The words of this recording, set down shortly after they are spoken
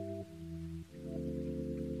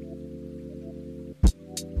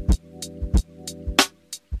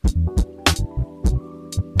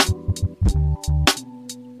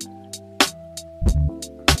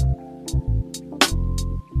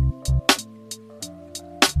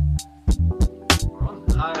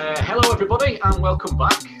everybody, and welcome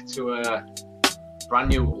back to a brand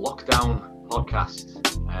new lockdown podcast.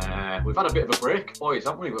 We've had a bit of a break, boys,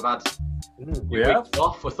 haven't we? We've had weeks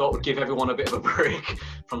off. We thought we'd give everyone a bit of a break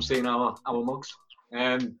from seeing our mugs.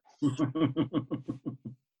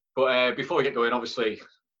 But before we get going, obviously,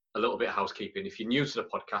 a little bit of housekeeping. If you're new to the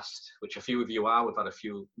podcast, which a few of you are, we've had a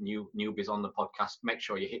few newbies on the podcast, make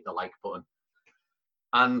sure you hit the like button.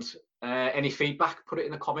 And any feedback, put it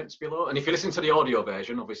in the comments below. And if you listen to the audio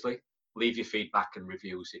version, obviously, leave your feedback and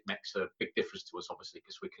reviews. It makes a big difference to us, obviously,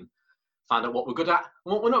 because we can find out what we're good at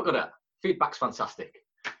and what we're not good at. Feedback's fantastic.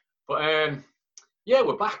 But yeah,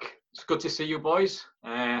 we're back. It's good to see you, boys.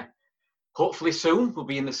 Hopefully soon we'll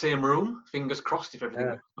be in the same room. Fingers crossed if everything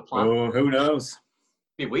goes to plan. Oh, who knows?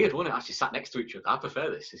 It'd be weird, wouldn't it? Actually sat next to each other. I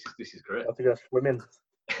prefer this. This is great. I have to go swimming.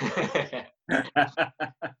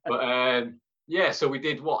 But yeah, so we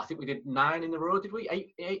did what? I think we did 9 in a row, did we?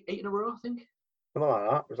 Eight in a row, I think. Something like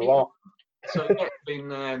that. It was a lot. So yeah,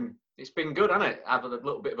 it's been good, hasn't it? Have a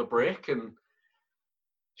little bit of a break and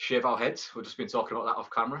shave our heads. We've just been talking about that off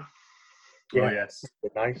camera. Yeah, oh, yes.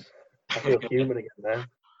 It's nice. I feel human again now.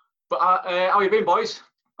 But how you been, boys?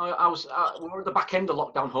 We're at the back end of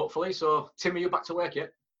lockdown, hopefully. So, Tim, are you back to work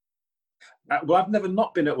yet? Well, I've never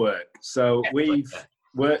not been at work, so we've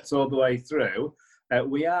worked all the way through.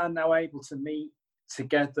 We are now able to meet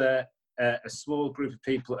together a small group of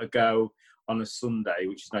people at a go on a Sunday,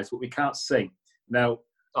 which is nice, but we can't sing. Now,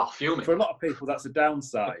 for a lot of people, that's a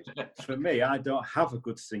downside. For me, I don't have a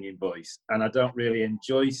good singing voice, and I don't really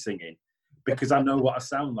enjoy singing because I know what I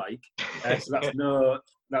sound like. So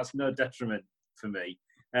that's no detriment for me.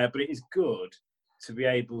 But it is good to be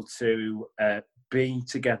able to be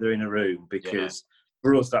together in a room because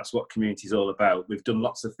for us, that's what community is all about. We've done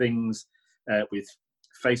lots of things with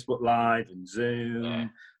Facebook Live and Zoom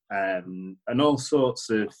and all sorts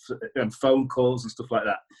of and phone calls and stuff like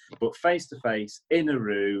that. But face-to-face, in a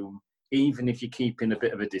room, even if you're keeping a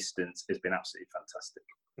bit of a distance, has been absolutely fantastic.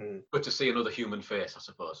 Good to see another human face, I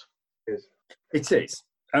suppose. It is.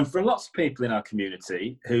 And for lots of people in our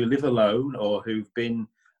community who live alone or who've been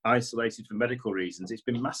isolated for medical reasons, it's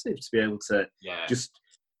been massive to be able to just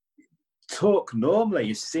talk normally.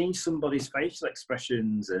 You've seen somebody's facial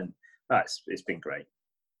expressions and it's been great.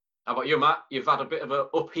 How about you, Matt? You've had a bit of an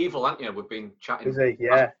upheaval, haven't you? We've been chatting. Busy,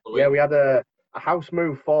 yeah. Yeah, we had a house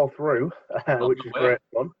move fall through, which is great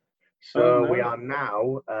fun. So we are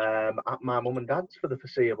now at my mum and dad's for the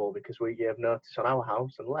foreseeable because we gave notice on our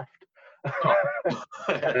house and left.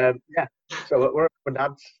 Yeah, so we're at my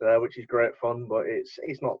dad's, which is great fun, but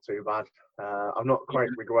it's not too bad. I'm not quite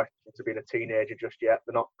regretting to being a teenager just yet.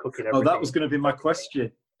 They're not cooking everything. Oh, that was going to be my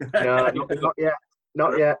question. No, not yet.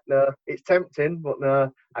 Not yet, no. It's tempting, but no,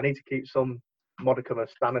 I need to keep some modicum of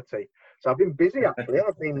sanity. So I've been busy, actually.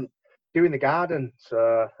 I've been doing the garden.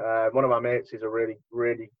 So one of my mates is a really,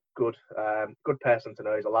 really good person to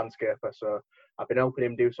know. He's a landscaper. So I've been helping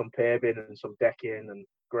him do some paving and some decking and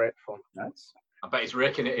great fun. Nice. I bet he's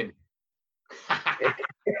raking it in.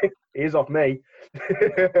 He is off me.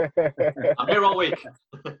 I'm here all week.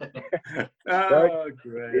 Oh,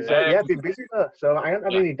 great. Yeah, I've been busy though. So I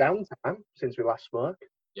haven't had any downtime since we last spoke.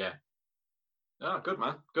 Yeah. Oh, good,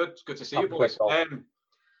 man. Good to see you, boys. What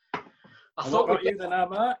about you then,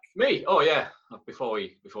 Mark? Me? Oh, yeah. Before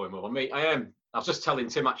we move on, me. I was just telling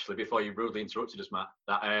Tim, actually, before you rudely interrupted us, Matt,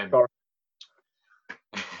 that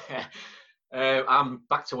I'm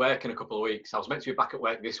back to work in a couple of weeks. I was meant to be back at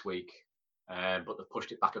work this week, but they've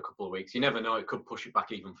pushed it back a couple of weeks. You never know, it could push it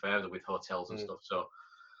back even further with hotels and stuff. So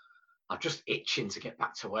I'm just itching to get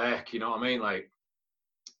back to work, you know what I mean? Like,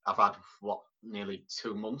 I've had, nearly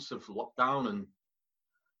 2 months of lockdown, and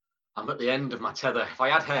I'm at the end of my tether. If I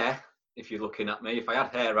had hair, if you're looking at me, if I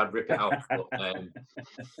had hair, I'd rip it out. But,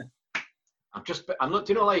 I'm not,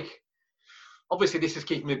 like, obviously this is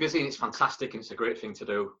keeping me busy and it's fantastic and it's a great thing to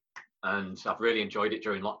do. And I've really enjoyed it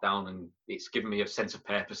during lockdown and it's given me a sense of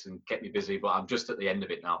purpose and kept me busy, but I'm just at the end of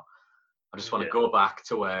it now. I just want to go back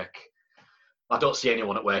to work. I don't see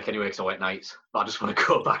anyone at work anyway because I work nights, but I just want to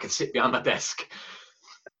go back and sit behind my desk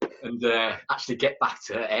and actually get back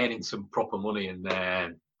to earning some proper money and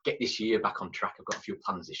get this year back on track. I've got a few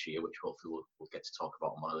plans this year, which hopefully we'll get to talk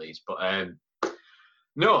about on one of these. But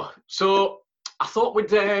no, so I thought we'd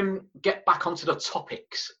get back onto the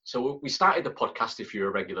topics. So we started the podcast, if you're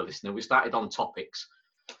a regular listener, we started on topics.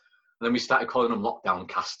 And then we started calling them lockdown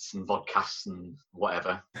casts and vodcasts and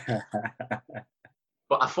whatever.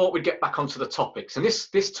 But I thought we'd get back onto the topics. And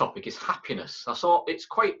this topic is happiness. I thought it's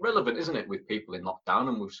quite relevant, isn't it, with people in lockdown?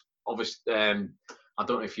 And we've obviously, I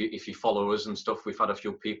don't know if you follow us and stuff, we've had a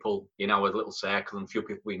few people in our little circle and a few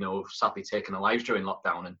people we know have sadly taken their lives during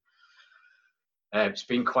lockdown. And It's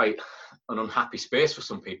been quite an unhappy space for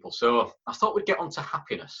some people. So I thought we'd get on to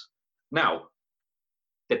happiness. Now,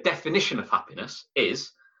 the definition of happiness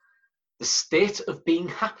is the state of being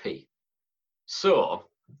happy. So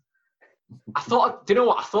I thought, do you know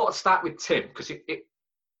what? I thought I'd start with Tim, because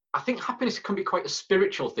I think happiness can be quite a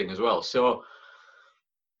spiritual thing as well. So,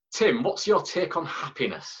 Tim, what's your take on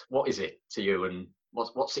happiness? What is it to you, and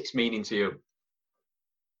what's its meaning to you?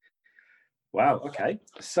 Wow, okay.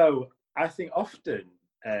 So I think often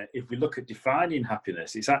if we look at defining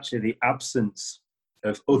happiness, it's actually the absence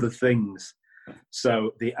of other things.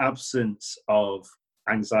 So the absence of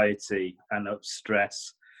anxiety and of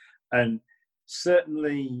stress. And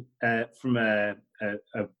certainly from a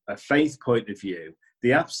faith point of view,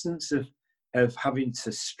 the absence of having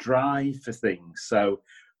to strive for things. So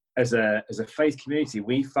as a faith community,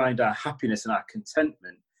 we find our happiness and our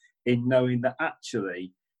contentment in knowing that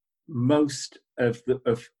actually most of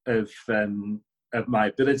my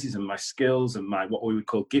abilities and my skills and my what we would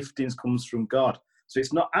call giftings comes from God. So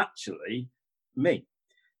it's not actually me.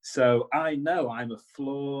 So I know I'm a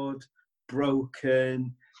flawed,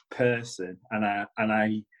 broken person, and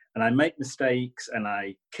I make mistakes, and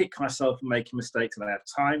I kick myself for making mistakes, and I have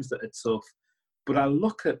times that are tough. But I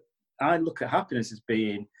look at happiness as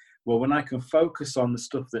being, well, when I can focus on the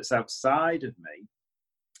stuff that's outside of me.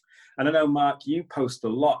 And I know, Mark, you post a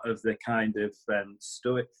lot of the kind of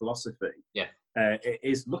Stoic philosophy. Yeah. It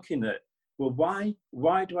is looking at, well,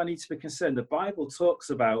 why do I need to be concerned? The Bible talks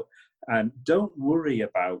about don't worry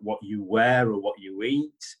about what you wear or what you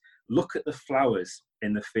eat. Look at the flowers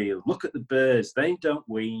in the field. Look at the birds. They don't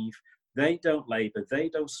weave. They don't labor. They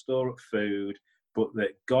don't store up food, but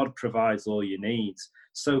that God provides all your needs.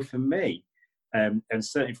 So for me, and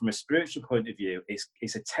certainly from a spiritual point of view,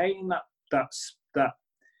 it's attaining that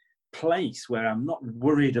place where I'm not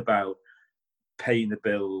worried about paying the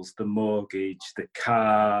bills, the mortgage, the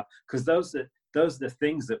car, because those are the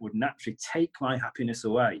things that would naturally take my happiness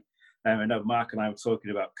away. I know Mark and I were talking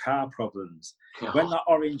about car problems. Oh. When that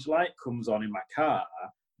orange light comes on in my car,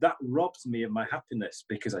 that robs me of my happiness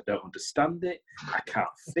because I don't understand it. I can't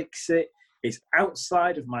fix it. It's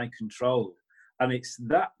outside of my control. And it's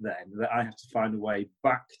that then that I have to find a way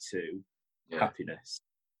back to happiness.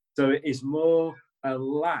 So it is more a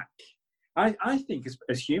lack. I think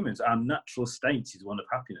as humans, our natural state is one of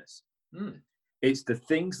happiness. It's the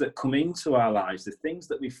things that come into our lives, the things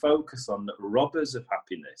that we focus on that rob us of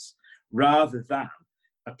happiness, rather than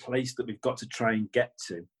a place that we've got to try and get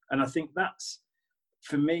to. And I think that's,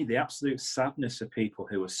 for me, the absolute sadness of people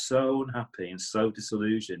who are so unhappy and so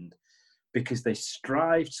disillusioned because they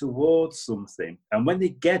strive towards something. And when they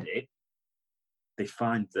get it, they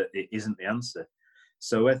find that it isn't the answer.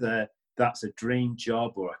 So whether that's a dream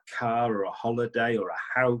job or a car or a holiday or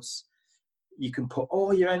a house, you can put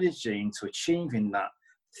all your energy into achieving that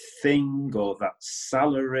thing or that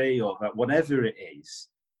salary or that whatever it is.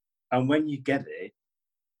 And when you get it,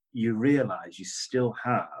 you realize you still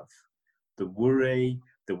have the worry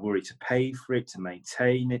to pay for it, to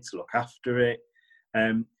maintain it, to look after it.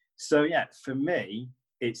 So yeah, for me,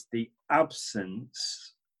 it's the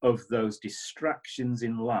absence of those distractions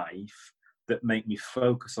in life that make me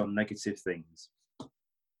focus on negative things.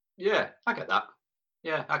 Yeah, I get that.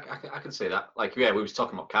 Yeah, I can say that. Like, yeah, we was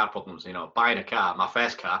talking about car problems, you know, buying a car, my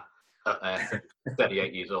first car,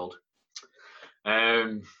 38 years old.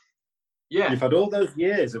 Yeah. You've had all those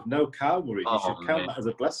years of no car worries. You should count that as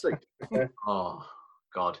a blessing. Oh,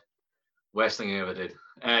 God. Worst thing I ever did.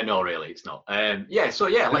 No, really, it's not. Yeah, so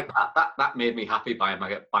yeah, like that made me happy buying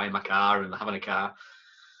my car and having a car.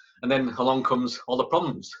 And then along comes all the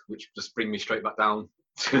problems, which just bring me straight back down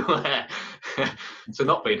to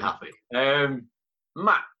not being happy.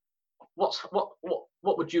 Matt,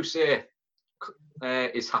 what would you say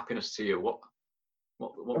is happiness to you? What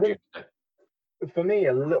would you say? For me,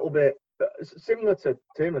 a little bit similar to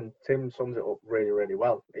Tim, and Tim sums it up really, really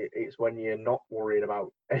well. It's when you're not worried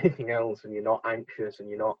about anything else, and you're not anxious, and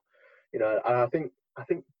you're not, you know. And I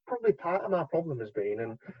think probably part of my problem has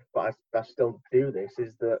been, but I still do this,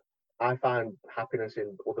 is that I find happiness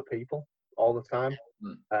in other people all the time.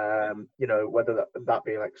 You know, whether that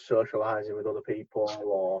be like socializing with other people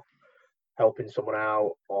or helping someone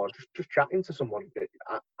out or just chatting to someone.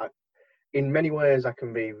 In many ways, I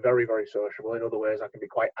can be very, very sociable. In other ways, I can be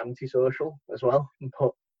quite antisocial as well.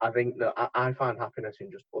 But I think that I find happiness in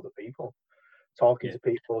just other people, talking to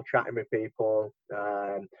people, chatting with people,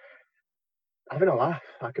 having a laugh.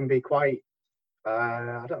 I can be quite,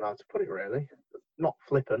 I don't know how to put it really, not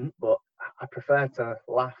flippant, but I prefer to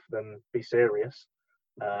laugh than be serious.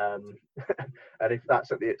 And if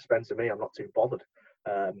that's at the expense of me, I'm not too bothered.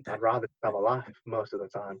 I'd rather have a laugh most of the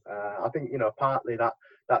time. I think, you know, partly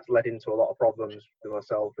that's led into a lot of problems with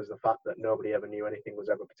myself, is the fact that nobody ever knew anything was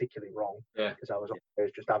ever particularly wrong. Yeah. Because I was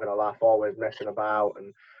always just having a laugh, always messing about,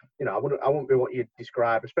 and you know, I wouldn't be what you'd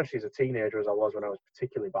describe, especially as a teenager, as I was when I was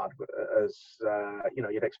particularly bad. But as you know,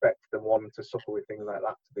 you'd expect the one to suffer with things like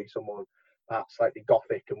that to be someone perhaps slightly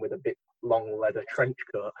gothic and with a bit long leather trench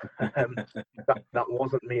coat. That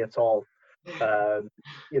wasn't me at all.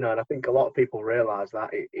 You know, and I think a lot of people realise that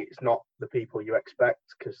it's not the people you expect,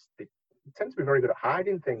 because they tend to be very good at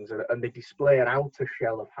hiding things, and they display an outer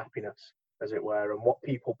shell of happiness, as it were, and what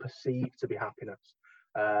people perceive to be happiness.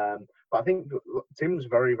 But I think Tim's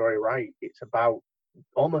very, very right. It's about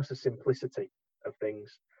almost a simplicity of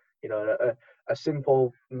things. You know, a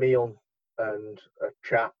simple meal and a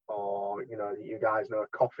chat, or you know, you guys know,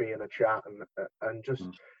 a coffee and a chat, and just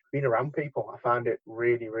being around people. I find it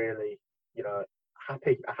really, really, you know,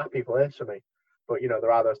 a happy place for me. But you know,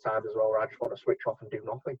 there are those times as well where I just want to switch off and do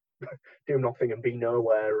nothing, do nothing and be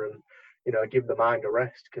nowhere, and you know, give the mind a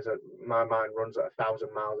rest, because my mind runs at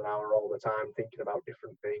 1,000 miles an hour all the time, thinking about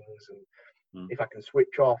different things. And if I can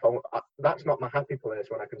switch off, that's not my happy place,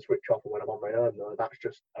 when I can switch off and when I'm on my own. Though that's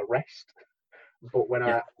just a rest. But when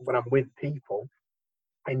I'm with people,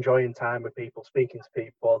 enjoying time with people, speaking to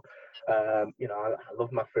people, you know, I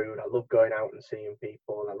love my food. I love going out and seeing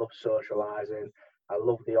people. I love socialising. I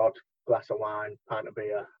love the odd glass of wine, pint of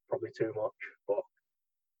beer, probably too much, but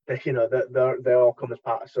you know, they all come as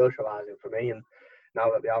part of socialising for me. And now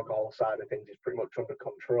that the alcohol side of things is pretty much under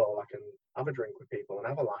control, I can have a drink with people and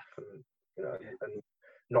have a laugh, and you know, and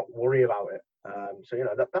not worry about it. So you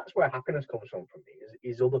know, that's where happiness comes from for me,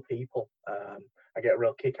 is other people. I get a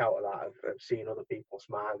real kick out of that, of seeing other people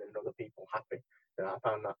smiling and other people happy. You know, I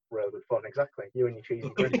found that really good fun. Exactly, you and your cheesy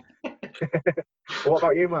grin. What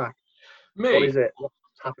about you, Mark? Me? What is it? What's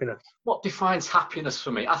happiness? What defines happiness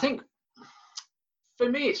for me? I think for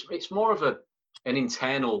me, it's more of an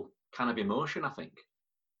internal kind of emotion. I think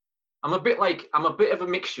I'm a bit of a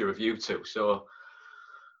mixture of you two. So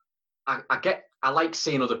I like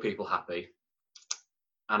seeing other people happy,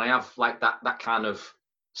 and I have like that kind of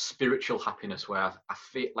spiritual happiness where I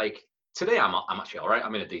feel like today I'm actually all right.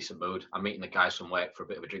 I'm in a decent mood. I'm meeting the guys from work for a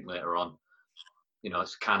bit of a drink later on. You know,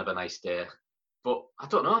 it's kind of a nice day. But I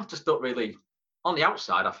don't know. I just don't really. On the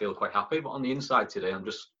outside, I feel quite happy, but on the inside today,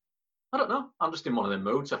 I don't know. I'm just in one of them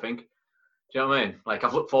moods, I think. Do you know what I mean? Like,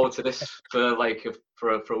 I've looked forward to this for a week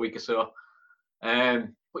or so.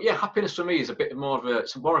 But yeah, happiness for me is it's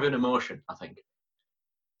more of an emotion, I think.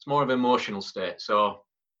 It's more of an emotional state. So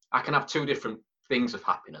I can have two different things of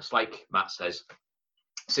happiness. Like Matt says,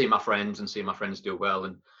 seeing my friends do well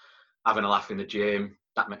and having a laugh in the gym,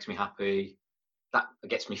 that makes me happy. That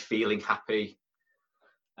gets me feeling happy.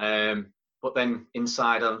 But then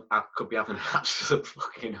inside, I could be having an absolute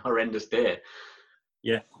fucking horrendous day.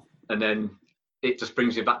 Yeah. And then it just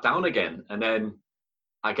brings me back down again. And then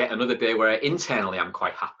I get another day where internally I'm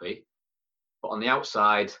quite happy, but on the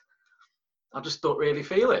outside, I just don't really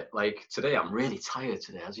feel it. Like today, I'm really tired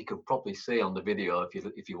today, as you could probably see on the video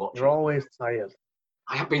if you watch. You're always tired.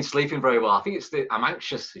 I haven't been sleeping very well. I think I'm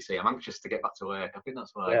anxious. You see, I'm anxious to get back to work. I think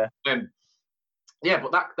that's why. Yeah.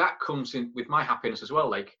 But that comes in with my happiness as well.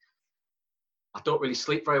 Like, I don't really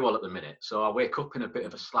sleep very well at the minute, so I wake up in a bit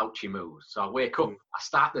of a slouchy mood. So I wake up, I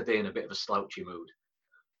start the day in a bit of a slouchy mood.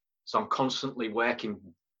 So I'm constantly working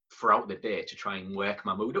throughout the day to try and work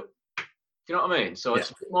my mood up. Do you know what I mean? So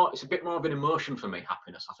it's a bit more of an emotion for me,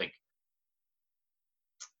 happiness, I think.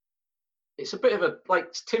 It's a bit of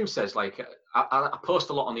like Tim says, like I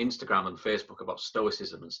post a lot on the Instagram and Facebook about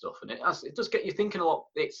stoicism and stuff, and it does get you thinking a lot.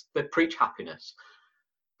 They preach happiness.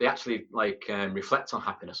 They actually reflect on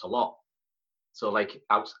happiness a lot. So like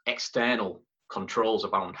external controls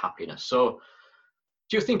around happiness. So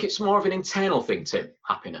do you think it's more of an internal thing, Tim,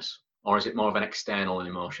 happiness? Or is it more of an external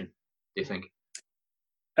emotion, do you think?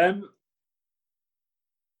 I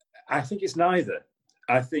think it's neither.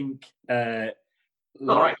 I think like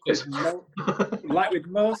with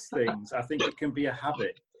most things, I think it can be a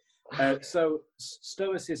habit. So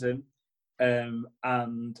Stoicism and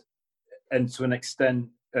to an extent,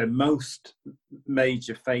 most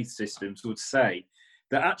major faith systems would say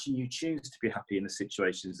that actually you choose to be happy in the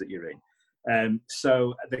situations that you're in.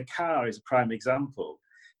 So the car is a prime example.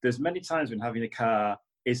 There's many times when having a car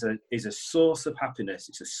is a source of happiness.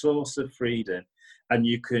 It's a source of freedom, and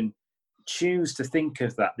you can choose to think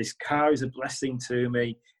of that. This car is a blessing to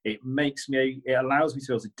me. It allows me to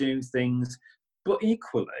be able to do things, but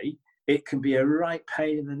equally, it can be a right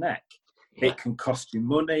pain in the neck. Yeah. It can cost you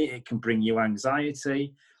money. It can bring you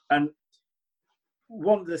anxiety. And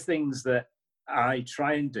one of the things that I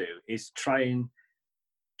try and do is try and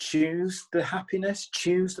choose the happiness,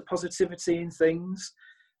 choose the positivity in things,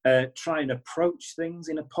 try and approach things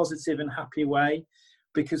in a positive and happy way.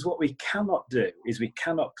 Because what we cannot do is we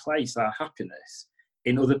cannot place our happiness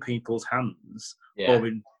in other people's hands or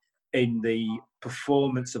in the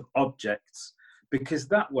performance of objects, because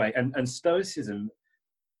that way, and Stoicism,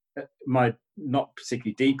 my not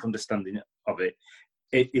particularly deep understanding of it,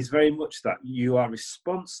 it is very much that you are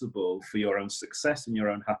responsible for your own success and your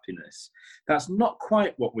own happiness. That's not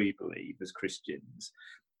quite what we believe as Christians,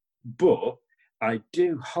 but I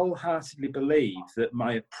do wholeheartedly believe that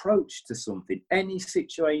my approach to something, any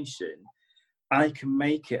situation, I can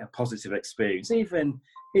make it a positive experience, even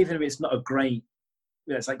if it's not a great,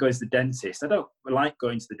 it's like going to the dentist. I don't like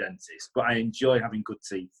going to the dentist, but I enjoy having good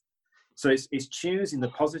teeth. So it's choosing the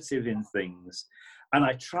positive in things, and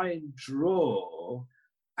I try and draw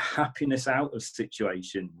happiness out of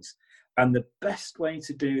situations. And the best way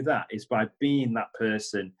to do that is by being that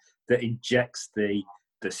person that injects the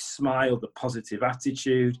smile, the positive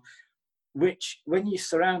attitude, which when you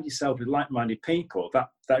surround yourself with like-minded people,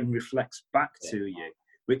 that reflects back to you,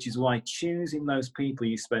 which is why choosing those people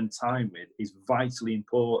you spend time with is vitally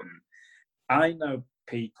important. I know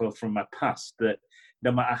people from my past that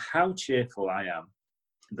no matter how cheerful I am,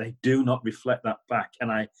 they do not reflect that back,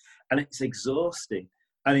 and it's exhausting.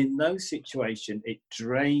 And in those situations, it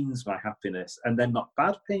drains my happiness. And they're not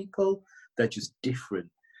bad people, they're just different.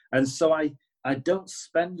 And so I don't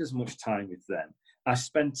spend as much time with them. I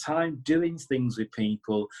spend time doing things with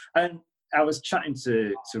people. And I was chatting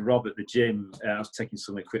to Rob at the gym. I was taking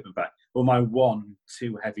some equipment back. Well, my one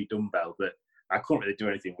too heavy dumbbell that I couldn't really do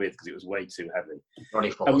anything with because it was way too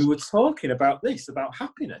heavy. And we were talking about this, about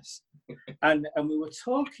happiness. and we were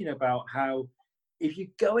talking about how if you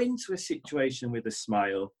go into a situation with a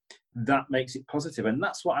smile, that makes it positive. And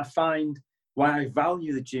that's what I find, why I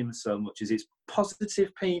value the gym so much, is it's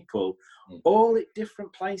positive people, all at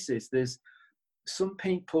different places. There's some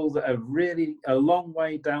people that are really a long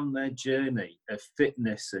way down their journey of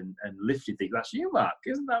fitness and lifting things. That's you, Mark.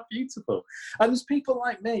 Isn't that beautiful? And there's people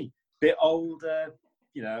like me, a bit older,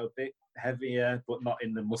 a bit heavier, but not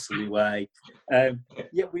in the muscly way.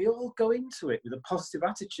 Yet we all go into it with a positive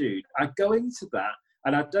attitude. I go into that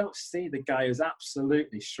and I don't see the guy who's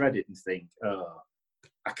absolutely shredded and think, oh,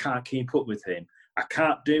 I can't keep up with him. I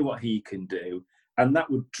can't do what he can do. And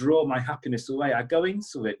that would draw my happiness away. I go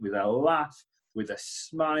into it with a laugh, with a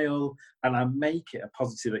smile, and I make it a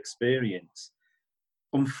positive experience.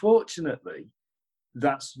 Unfortunately,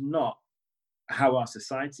 that's not how our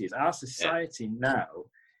society is. Our society now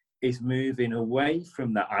is moving away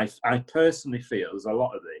from that. I personally feel there's a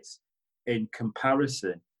lot of this in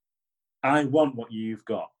comparison. I want what you've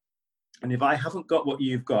got. And if I haven't got what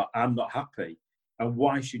you've got, I'm not happy. And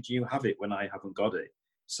why should you have it when I haven't got it?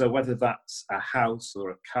 So whether that's a house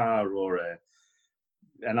or a car or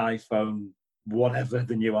an iPhone, whatever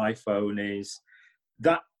the new iPhone is,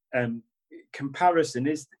 that comparison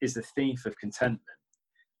is the thief of contentment.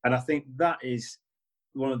 And I think that is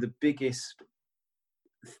one of the biggest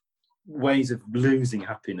ways of losing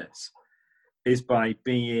happiness, is by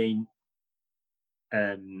being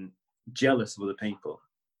jealous of other people.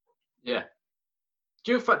 Yeah.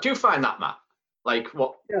 Do you find that, Matt? Like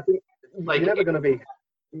what? Yeah, I think you're never going to be.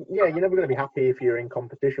 Yeah, you're never going to be happy if you're in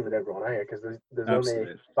competition with everyone, are you? Because there's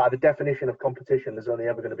only, by the definition of competition, there's only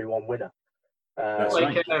ever going to be one winner.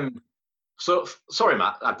 So sorry,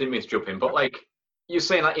 Matt, I didn't mean to jump in, but like you're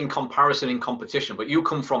saying that in comparison, in competition, but you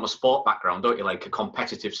come from a sport background, don't you? Like a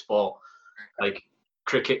competitive sport, like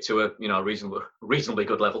cricket to a reasonably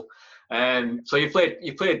good level. So you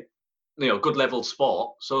played good level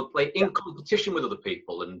sport. So like in competition with other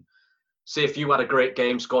people, and say if you had a great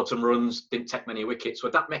game, scored some runs, didn't take many wickets,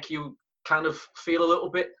 would that make you kind of feel a little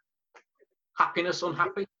bit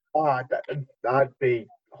unhappy? Oh, I'd be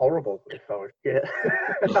horrible if I was. Yeah,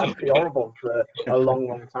 I'd be horrible for a long,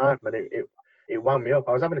 long time, and it wound me up.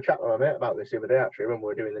 I was having a chat with my mate about this the other day, actually, when we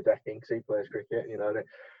were doing the decking, because he plays cricket, and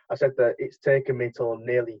I said that it's taken me till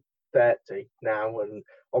nearly 30 now, and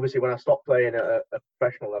obviously when I stopped playing at a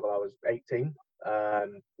professional level, I was 18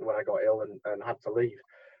 when I got ill and had to leave.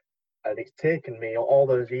 And it's taken me all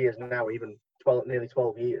those years now, even nearly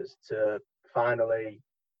 12 years, to finally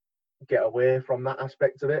get away from that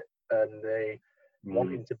aspect of it and the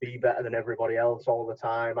wanting to be better than everybody else all the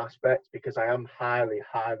time aspect, because I am highly,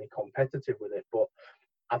 highly competitive with it. But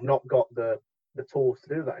I've not got the tools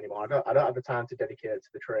to do that anymore. I don't have the time to dedicate to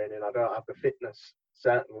the training. I don't have the fitness,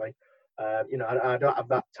 certainly. I don't have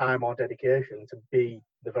that time or dedication to be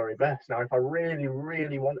the very best. Now, if I really,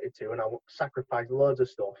 really wanted to, and I sacrifice loads of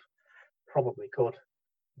stuff, probably could,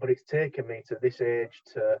 but it's taken me to this age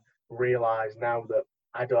to realise now that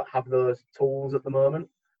I don't have those tools at the moment.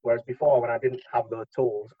 Whereas before, when I didn't have those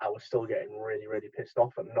tools, I was still getting really, really pissed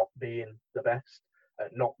off at not being the best,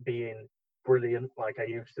 at not being brilliant like I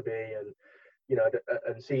used to be, and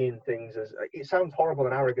and seeing things as, it sounds horrible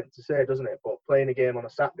and arrogant to say, doesn't it? But playing a game on a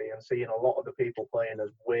Saturday and seeing a lot of the people playing as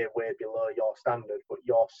way, way below your standard, but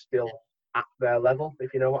you're still at their level,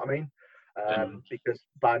 if you know what I mean. Because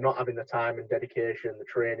by not having the time and dedication, the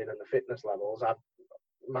training and the fitness levels,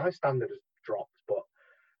 my standard has dropped. But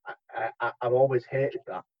I've always hated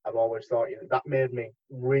that. I've always thought, that made me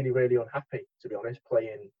really, really unhappy, to be honest.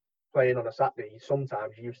 Playing on a Saturday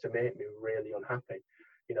sometimes used to make me really unhappy.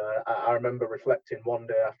 I remember reflecting one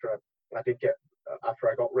day after I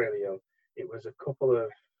got really ill. It was it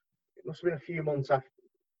must have been a few months after,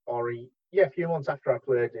 a few months after I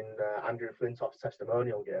played in Andrew Flintoff's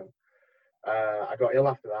testimonial game. I got ill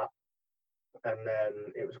after that. And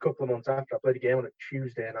then it was a couple of months after I played a game on a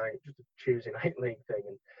Tuesday night, just a Tuesday night league thing,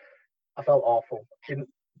 and I felt awful.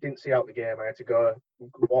 Didn't see out the game. I had to go,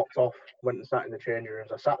 walked off, went and sat in the changing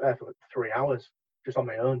rooms. I sat there for like 3 hours just on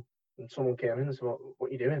my own, and someone came in and said, "What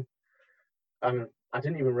are you doing?" And I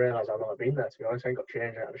didn't even realise how long I'd been there, to be honest. I ain't got changed, I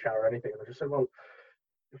didn't have a shower or anything. And I just said, well,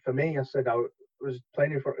 for me, I said I was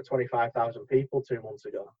playing in front of 25,000 people 2 months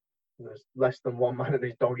ago. There's less than one man and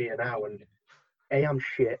his dog here now, and A, I'm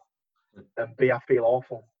shit, and B, I feel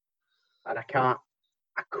awful, and I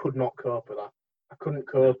could not cope with that. I couldn't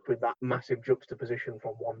cope with that massive juxtaposition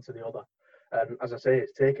from one to the other. And as I say,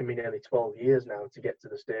 it's taken me nearly 12 years now to get to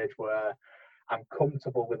the stage where I'm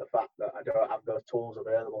comfortable with the fact that I don't have those tools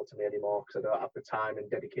available to me anymore because I don't have the time and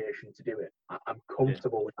dedication to do it. I'm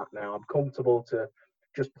comfortable with that now. I'm comfortable to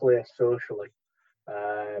just play socially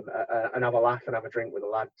and have a laugh and have a drink with the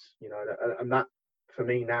lads, and that for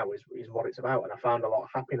me now is what it's about. And I found a lot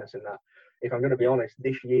of happiness in that. If I'm going to be honest,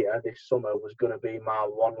 this summer was going to be my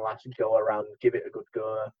one last go around, give it a good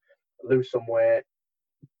go, lose some weight,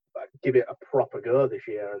 give it a proper go this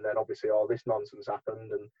year. And then obviously all this nonsense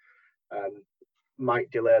happened, and might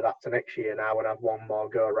delay that to next year now and have one more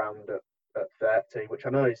go around at 30, which I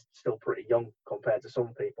know is still pretty young compared to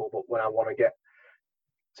some people. But when I want to get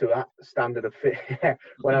to that standard of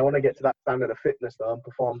fitness though, and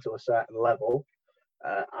perform to a certain level,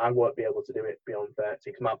 I won't be able to do it beyond 30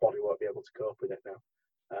 because my body won't be able to cope with it now.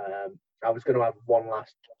 I was going to have one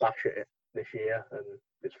last bash at it this year, and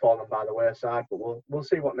it's fallen by the wayside. But we'll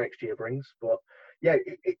see what next year brings. But yeah,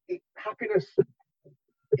 happiness.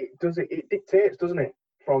 It dictates, doesn't it,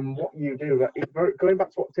 from what you do. Going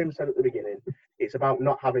back to what Tim said at the beginning, it's about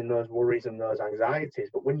not having those worries and those anxieties.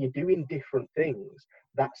 But when you're doing different things,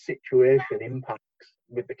 that situation impacts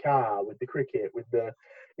with the car, with the cricket, with the,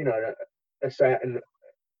 a certain,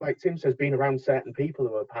 like Tim says, being around certain people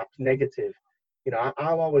who are perhaps negative.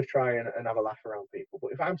 I'll always try and have a laugh around people.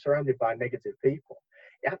 But if I'm surrounded by negative people,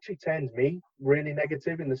 it actually turns me really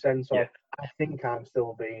negative in the sense of I think I'm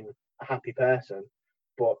still being a happy person.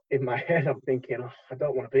 But in my head, I'm thinking, I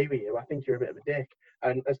don't want to be with you. I think you're a bit of a dick.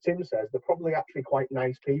 And as Tim says, they're probably actually quite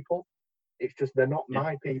nice people. It's just they're not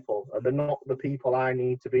my people, and they're not the people I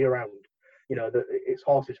need to be around. It's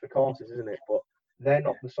horses for courses, isn't it? But they're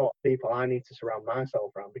not the sort of people I need to surround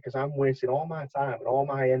myself around, because I'm wasting all my time and all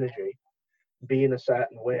my energy being a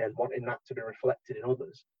certain way and wanting that to be reflected in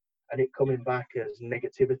others, and it coming back as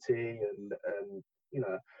negativity and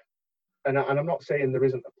And I'm not saying there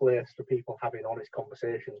isn't a place for people having honest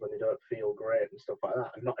conversations when they don't feel great and stuff like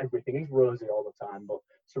that. And not everything is rosy all the time, but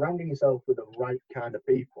surrounding yourself with the right kind of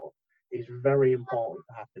people is very important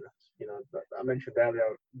for happiness. I mentioned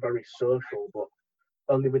earlier, very social, but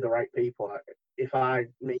only with the right people. If I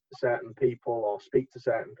meet certain people or speak to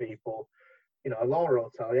certain people, Laura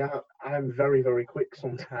will tell you, I'm very, very quick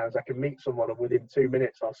sometimes. I can meet someone and within 2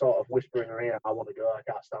 minutes I'll sort of whisper in her ear, I want to go, I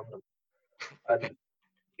can't stand them. And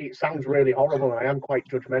it sounds really horrible, and I am quite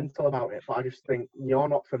judgmental about it, but I just think, you're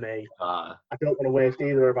not for me. I don't want to waste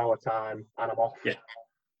either of our time, and I'm off. Yeah.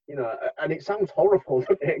 And it sounds horrible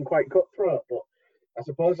and quite cutthroat, but I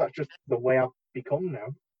suppose that's just the way I've become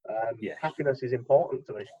now. Happiness is important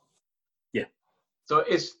to me. Yeah. So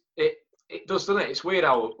it does, doesn't it? It's weird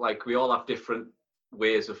how, like, we all have different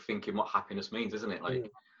ways of thinking what happiness means, isn't it?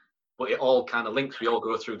 Like, but it all kind of links. We all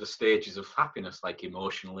go through the stages of happiness, like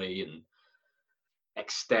emotionally and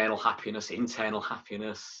external happiness, internal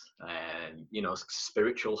happiness, and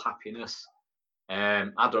spiritual happiness.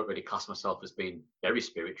 I don't really class myself as being very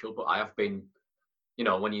spiritual, but I have been.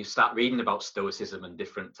 When you start reading about Stoicism and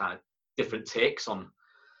different takes on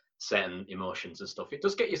certain emotions and stuff, it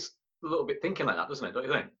does get you a little bit thinking like that, doesn't it? Don't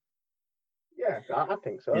you think? Yeah, I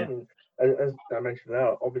think so. Yeah. I mean, as I mentioned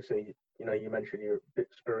there, obviously, you mentioned you're a bit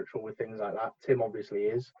spiritual with things like that. Tim obviously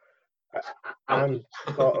is. I'm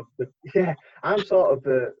sort of I'm sort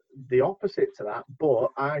of the opposite to that, but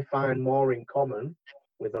I find more in common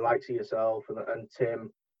with the likes of yourself and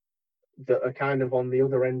Tim that are kind of on the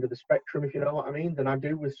other end of the spectrum, if you know what I mean, than I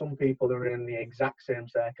do with some people that are in the exact same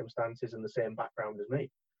circumstances and the same background as me.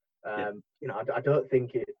 You know, I don't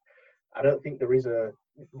think there is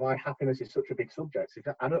why happiness is such a big subject.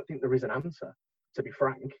 I don't think there is an answer, to be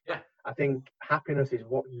frank. Yeah. I think happiness is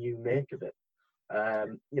what you make of it.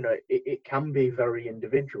 You know, it can be very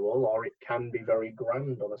individual or it can be very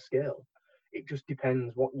grand on a scale. It just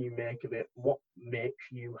depends what you make of it. What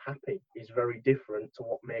makes you happy is very different to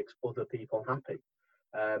what makes other people happy.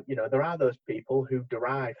 You know, there are those people who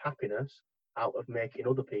derive happiness out of making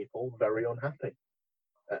other people very unhappy.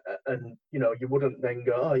 And, you know, you wouldn't then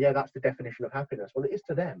go, oh, yeah, that's the definition of happiness. Well, it is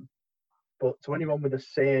to them. But to anyone with a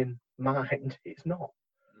sane mind, it's not.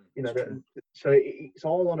 You know, so it's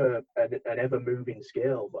all on an ever-moving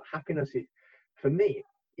scale. But happiness, for me,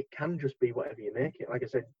 it can just be whatever you make it. Like I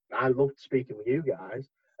said, I loved speaking with you guys,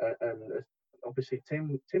 and obviously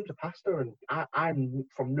Tim's a pastor, and I'm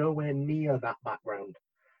from nowhere near that background.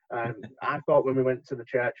 I thought when we went to the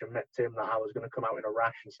church and met Tim that I was going to come out in a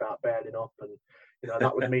rash and start burning up, and you know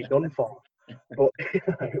that was me done for. But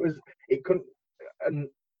it couldn't, and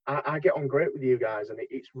I get on great with you guys, and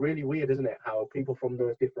it's really weird, isn't it, how people from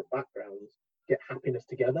those different backgrounds get happiness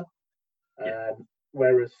together.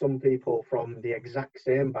 Whereas some people from the exact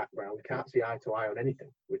same background can't see eye to eye on anything,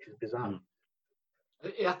 which is bizarre.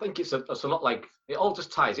 Yeah, I think it's a lot like, it all just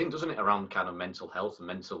ties in, doesn't it, around kind of mental health and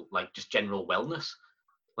mental, like just general wellness.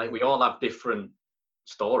 Like we all have different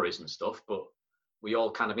stories and stuff, but we all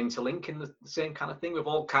kind of interlink in the same kind of thing. We've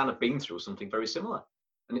all kind of been through something very similar.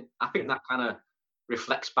 And I think that kind of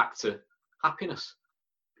reflects back to happiness.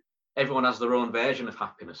 Everyone has their own version of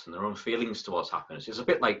happiness and their own feelings towards happiness. It's a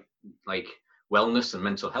bit like wellness and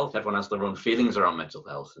mental health. Everyone has their own feelings around mental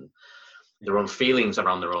health and their own feelings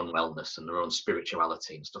around their own wellness and their own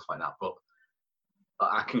spirituality and stuff like that. But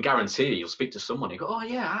I can guarantee you'll speak to someone, you go, oh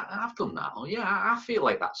yeah, I've done that. Oh yeah, I feel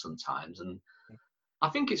like that sometimes. And I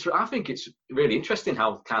think it's really interesting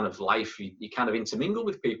how kind of life, you kind of intermingle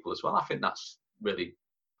with people as well. I think that's really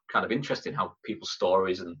kind of interesting how people's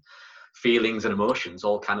stories and feelings and emotions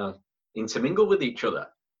all kind of intermingle with each other.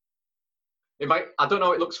 I don't know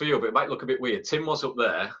how it looks for you, but it might look a bit weird. Tim was up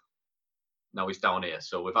there. Now he's down here.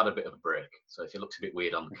 So we've had a bit of a break. So if it looks a bit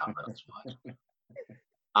weird on the camera, that's fine.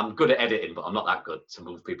 I'm good at editing, but I'm not that good to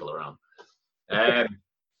move people around.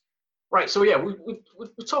 Right. So yeah,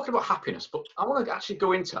 we're talking about happiness, but I want to actually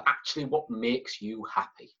go into actually what makes you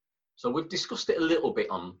happy. So we've discussed it a little bit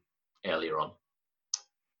earlier on.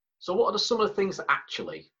 So what are some of the things that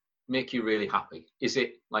actually make you really happy? Is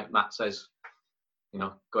it, like Matt says, you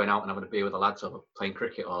know, going out and having a beer with the lads, or playing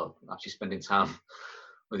cricket, or actually spending time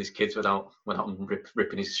with his kids without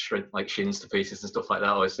ripping his shins to pieces and stuff like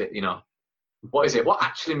that? Or is it, you know, what is it? What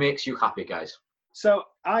actually makes you happy, guys? So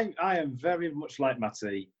I am very much like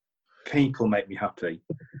Matty. People make me happy.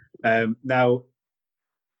 Now,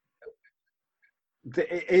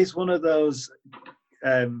 it is one of those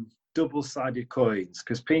double-sided coins,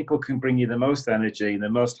 because people can bring you the most energy and the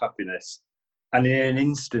most happiness, and in an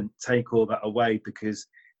instant take all that away, because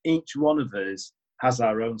each one of us has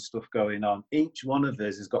our own stuff going on. Each one of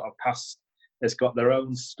us has got a past, has got their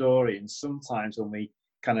own story, and sometimes when we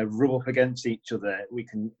kind of rub up against each other, we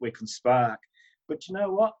can spark. But you know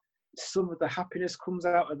what? Some of the happiness comes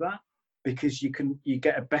out of that, because you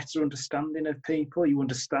get a better understanding of people. You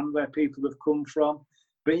understand where people have come from.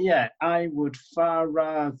 But yeah, I would far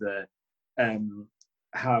rather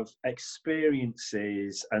have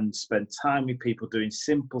experiences and spend time with people doing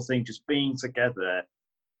simple things, just being together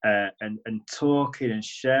and talking and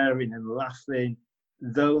sharing and laughing.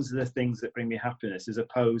 Those are the things that bring me happiness, as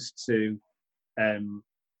opposed to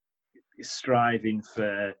striving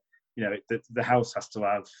for, you know, the house has to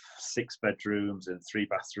have 6 bedrooms and 3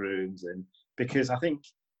 bathrooms. And because I think,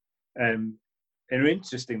 and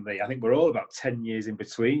interestingly, I think we're all about 10 years in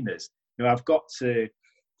between us. You know, I've got to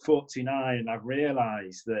 49 and I've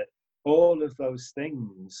realised that all of those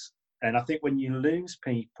things, and I think when you lose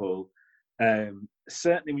people,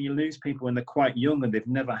 certainly when you lose people when they're quite young and they've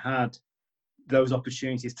never had those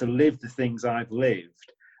opportunities to live the things I've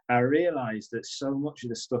lived, I realised that so much of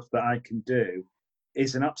the stuff that I can do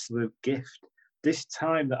is an absolute gift. This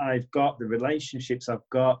time that I've got, the relationships I've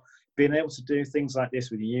got, being able to do things like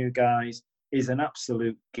this with you guys is an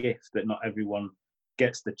absolute gift that not everyone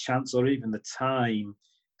gets the chance or even the time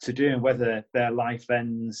to do. And whether their life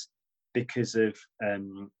ends because of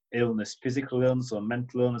illness, physical illness or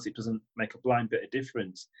mental illness, it doesn't make a blind bit of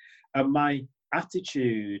difference. And my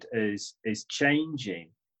attitude is changing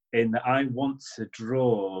in that I want to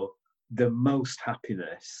draw the most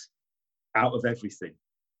happiness out of everything.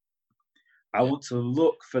 I want to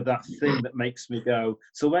look for that thing that makes me go,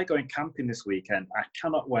 so we're going camping this weekend. I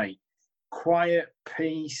cannot wait. Quiet,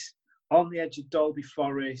 peace, on the edge of Dalby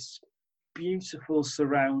Forest, beautiful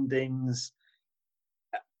surroundings.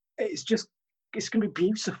 It's going to be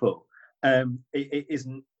beautiful. It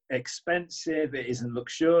isn't expensive, it isn't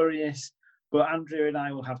luxurious, but Andrea and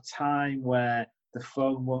I will have time where the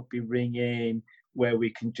phone won't be ringing, where we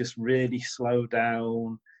can just really slow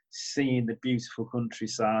down, seeing the beautiful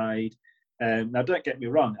countryside. Now, don't get me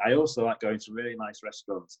wrong, I also like going to really nice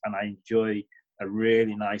restaurants, and I enjoy a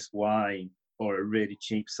really nice wine or a really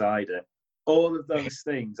cheap cider. All of those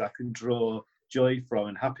things I can draw joy from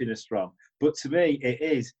and happiness from. But to me, it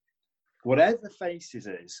is, whatever Faces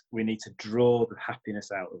is, we need to draw the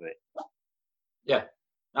happiness out of it. Yeah,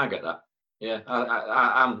 I get that. Yeah,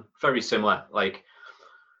 I'm very similar. Like,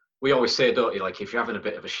 we always say, don't you, like, if you're having a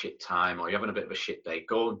bit of a shit time or you're having a bit of a shit day,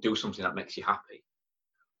 go and do something that makes you happy.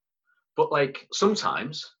 But, like,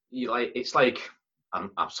 sometimes, it's like,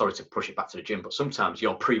 I'm sorry to push it back to the gym, but sometimes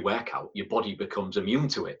your pre-workout, your body becomes immune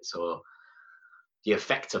to it. So the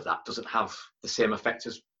effect of that doesn't have the same effect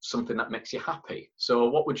as something that makes you happy. So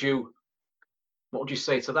what would you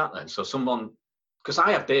say to that then? So someone, because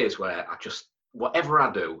I have days where I just, whatever I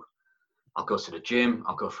do, I'll go to the gym,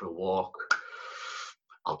 I'll go for a walk,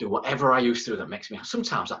 I'll do whatever I used to do that makes me happy.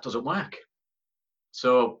 Sometimes that doesn't work.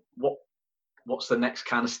 So what's the next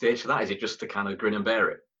kind of stage for that? Is it just to kind of grin and bear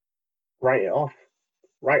it? Write it off.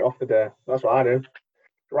 Write off the day. That's what I do.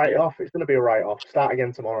 Write it off. It's going to be a write-off. Start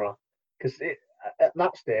again tomorrow. Because at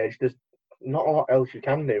that stage, there's not a lot else you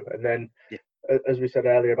can do. And then, as we said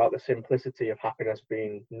earlier about the simplicity of happiness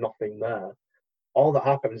being nothing there, all that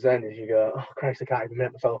happens then is you go, oh Christ, I can't even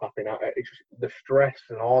make myself happy now. It's just, the stress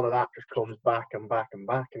and all of that just comes back and back and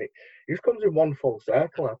back, and it just comes in one full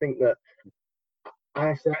circle. I think that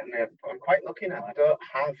I'm quite lucky now. I don't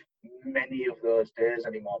have many of those days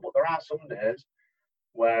anymore, but there are some days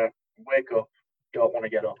where I wake up, don't want to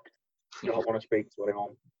get up, don't want to speak to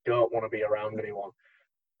anyone, don't want to be around anyone,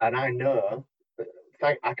 and I know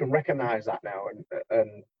I can recognise that now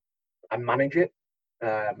and manage it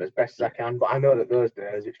as best as I can. But I know that those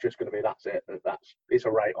days it's just going to be it's a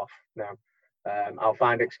write-off now. I'll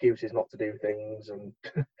find excuses not to do things, and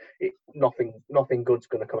nothing good's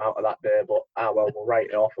going to come out of that day. But we'll write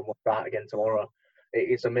it off and we'll start again tomorrow.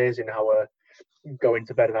 It's amazing how going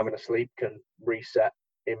to bed and having a sleep can reset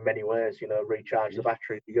in many ways. Recharge the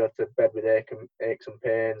battery. You go to bed with aches and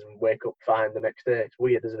pains and wake up fine the next day. It's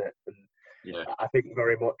weird, isn't it? And I think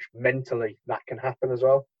very much mentally that can happen as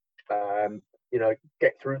well.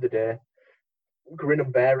 Get through the day, grin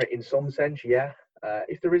and bear it in some sense.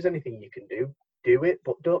 If there is anything you can do it,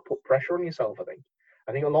 but don't put pressure on yourself.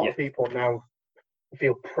 I think a lot of people now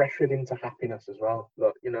feel pressured into happiness as well.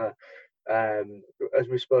 Look, as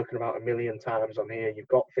we've spoken about a million times on here, you've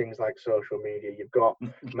got things like social media, you've got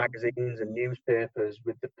magazines and newspapers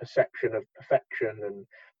with the perception of perfection, and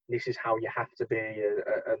this is how you have to be,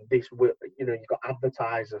 and this will, you've got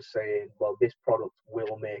advertisers saying, well, this product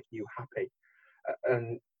will make you happy,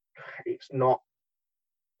 and it's not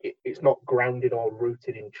grounded or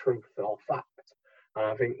rooted in truth or fact. And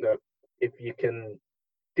I think that if you can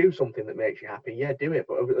do something that makes you happy, do it.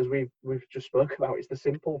 But as we've just spoke about, it's the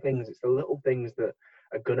simple things, it's the little things that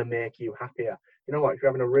are going to make you happier. You know what, if you're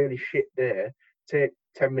having a really shit day, take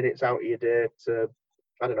 10 minutes out of your day to,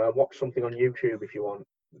 I don't know, watch something on YouTube if you want,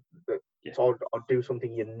 or do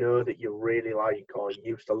something that you really like or you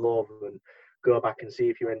used to love, and go back and see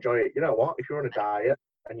if you enjoy it. You know what, if you're on a diet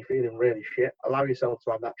and you're feeling really shit, allow yourself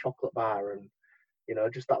to have that chocolate bar and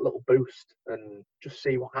just that little boost, and just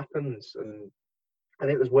see what happens. And I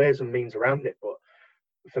think there's ways and means around it, but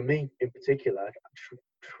for me in particular,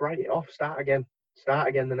 try it off, start again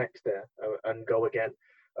the next day, and go again.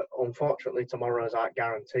 Unfortunately, tomorrows aren't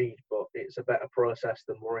guaranteed, but it's a better process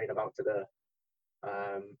than worrying about today.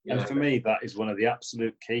 And for me, that is one of the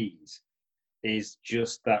absolute keys, is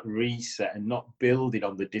just that reset, and not building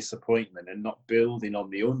on the disappointment and not building on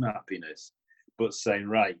the unhappiness, but saying,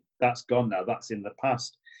 right, that's gone now, that's in the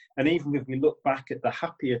past. And even if we look back at the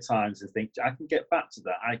happier times and think, I can get back to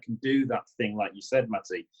that, I can do that thing, like you said,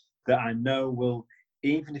 Matty, that I know will,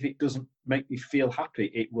 even if it doesn't make me feel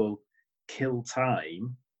happy, it will kill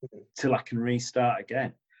time till I can restart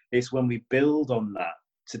again. It's when we build on that,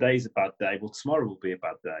 today's a bad day, well, tomorrow will be a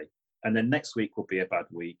bad day, and then next week will be a bad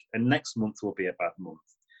week, and next month will be a bad month.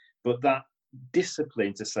 But that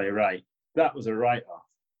discipline to say, right, that was a write-off,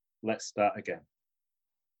 let's start again.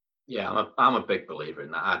 Yeah, I'm a big believer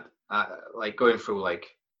in that. I like going through, like,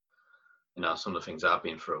 you know, some of the things I've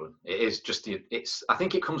been through. It is just I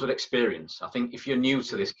think it comes with experience. I think if you're new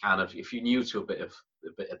to this if you're new to a bit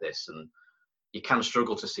of this, and you can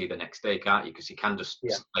struggle to see the next day, can't you? Because you can just,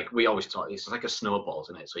 like we always talk, it's like a snowball,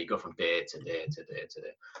 isn't it? So you go from day to day to day to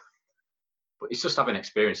day. But it's just having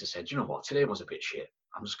experience that said, you know what, today was a bit shit.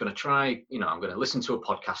 I'm just going to try, you know, I'm going to listen to a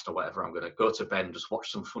podcast or whatever. I'm going to go to bed and just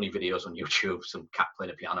watch some funny videos on YouTube, some cat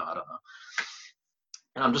playing a piano, I don't know.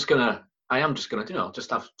 And I am just going to, you know,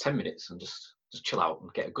 just have 10 minutes and just chill out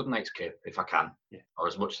and get a good night's sleep if I can, or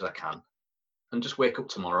as much as I can. And just wake up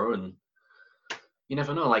tomorrow, and you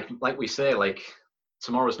never know. Like we say, like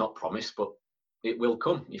tomorrow's not promised, but it will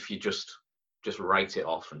come if you just write it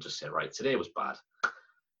off and just say, right, today was bad.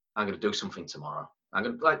 I'm going to do something tomorrow. I'm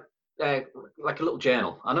going to like a little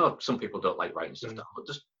journal. I know some people don't like writing stuff down, but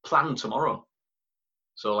just plan tomorrow.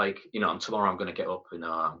 So like, you know, tomorrow I'm going to get up and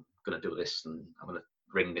I'm going to do this, and I'm going to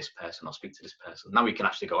ring this person or speak to this person. Now we can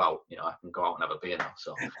actually go out. You know, I can go out and have a beer now.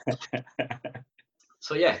 So.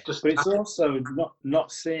 So yeah, just. But it's also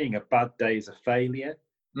not seeing a bad day as a failure.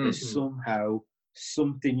 That somehow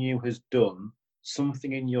something you has done,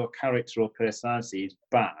 something in your character or personality is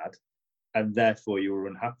bad, and therefore you were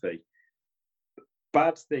unhappy.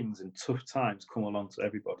 Bad things and tough times come along to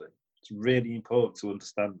everybody. It's really important to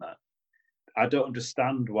understand that. I don't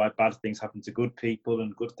understand why bad things happen to good people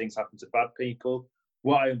and good things happen to bad people.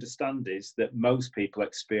 What I understand is that most people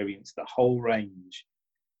experience the whole range.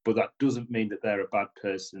 But that doesn't mean that they're a bad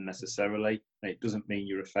person necessarily. And it doesn't mean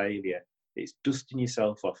you're a failure. It's dusting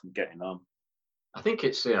yourself off and getting on. I think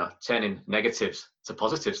it's, you know, turning negatives to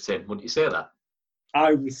positives, Tim. Wouldn't you say that?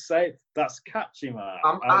 I would say that's catchy, Mark.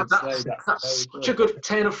 That's such a good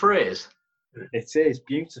turn of phrase. It is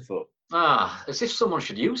beautiful. As if someone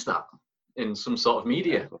should use that in some sort of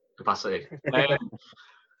media capacity.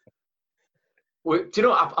 Do you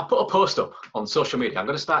know, I put a post up on social media. I'm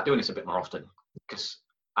going to start doing this a bit more often, because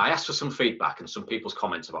I asked for some feedback and some people's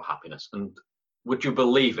comments about happiness. And would you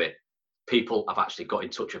believe it? People have actually got in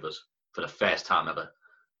touch with us for the first time ever.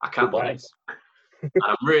 I can't believe it. And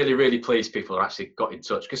I'm really, really pleased people are actually got in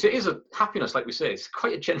touch, because it is happiness, like we say, it's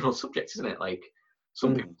quite a general subject, isn't it? Like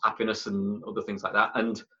some people's happiness and other things like that.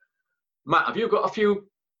 And Matt, have you got a few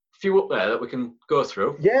up there that we can go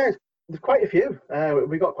through? Yeah, there's quite a few.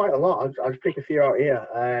 We got quite a lot. I'll just pick a few out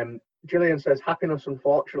here. Gillian says, happiness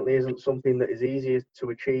unfortunately isn't something that is easy to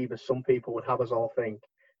achieve as some people would have us all think.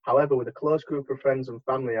 However, with a close group of friends and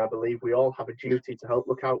family, I believe we all have a duty to help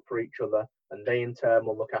look out for each other, and they in turn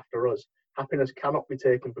will look after us. Happiness cannot be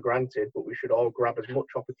taken for granted, but we should all grab as much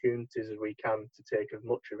opportunities as we can to take as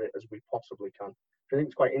much of it as we possibly can. I think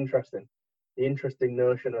it's quite interesting. The interesting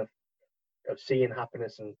notion of seeing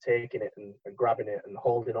happiness and taking it and grabbing it and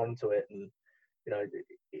holding on to it, and you know,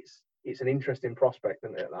 it's an interesting prospect,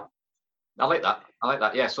 isn't it? That. I like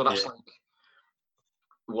that. Yeah. So that's like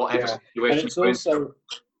whatever situation.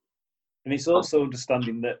 And it's also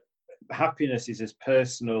understanding that happiness is as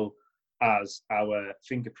personal as our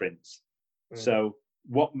fingerprints. So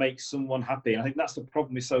what makes someone happy? And I think that's the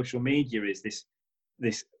problem with social media, is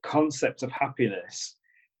this concept of happiness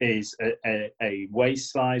is a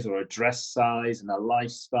waist size or a dress size and a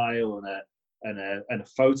lifestyle and a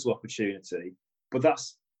photo opportunity. But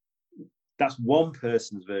that's one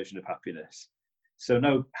person's version of happiness. So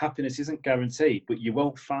no, happiness isn't guaranteed, but you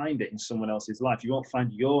won't find it in someone else's life. You won't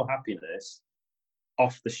find your happiness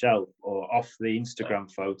off the shelf or off the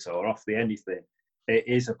Instagram photo or off the anything. It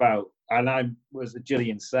is about, and as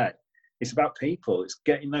Gillian said, it's about people. It's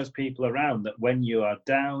getting those people around that when you are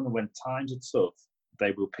down and when times are tough,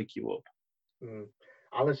 they will pick you up.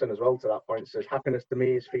 Alison, as well, to that point, says, happiness to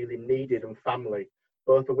me is feeling needed and family,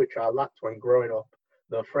 both of which I lacked when growing up,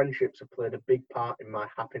 though friendships have played a big part in my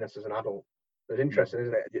happiness as an adult. It's interesting,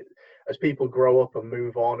 isn't it? As people grow up and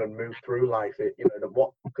move on and move through life,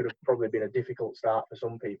 what could have probably been a difficult start for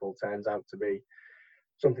some people turns out to be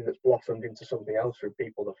something that's blossomed into something else through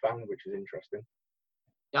people they've found, which is interesting.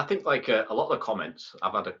 Yeah, I think like a lot of the comments I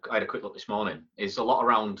had a quick look this morning is a lot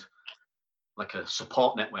around like a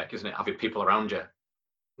support network, isn't it? Having people around you.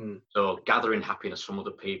 So gathering happiness from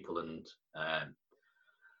other people, and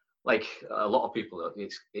like a lot of people,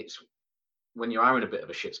 it's when you are in a bit of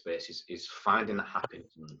a shit space, is finding that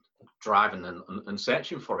happiness and driving and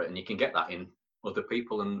searching for it, and you can get that in other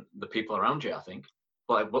people and the people around you, I think.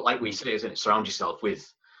 But like we say, isn't it? Surround yourself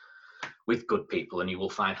with good people, and you will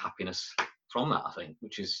find happiness from that, I think,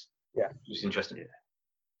 which is interesting. Yeah.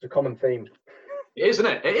 It's a common theme. It is,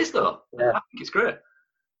 isn't it? It is, though. Yeah. I think it's great.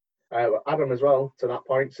 Adam, as well, to that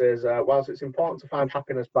point, says, whilst it's important to find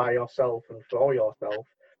happiness by yourself and for yourself,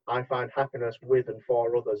 I find happiness with and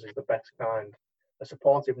for others is the best kind. A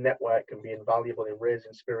supportive network can be invaluable in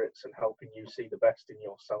raising spirits and helping you see the best in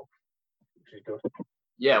yourself, which is good.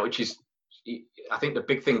 Yeah, which is, I think the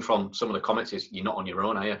big thing from some of the comments is you're not on your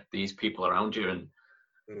own, are you? These people around you. And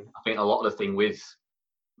I think a lot of the thing with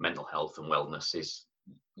mental health and wellness is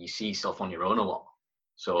you see yourself on your own a lot.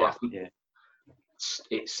 So I think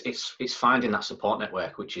it's finding that support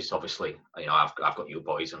network, which is obviously, you know, I've got you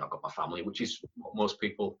boys and I've got my family, which is what most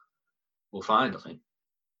people will find, I think.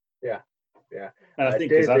 Yeah, yeah. And I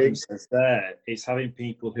think, as Adam says there, it's having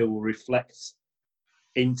people who will reflect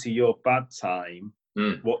into your bad time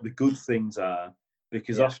what the good things are.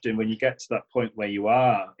 Because often when you get to that point where you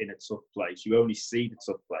are in a tough place, you only see the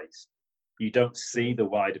tough place. You don't see the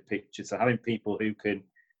wider picture. So having people who can,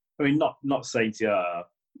 I mean, not saying to you,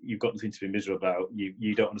 you've got nothing to be miserable about,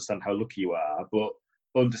 you don't understand how lucky you are, but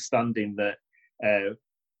understanding that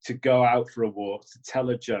to go out for a walk, to tell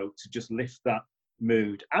a joke, to just lift that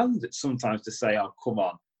mood, and sometimes to say, oh, come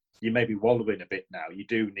on, you may be wallowing a bit now, you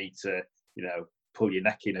do need to, you know, pull your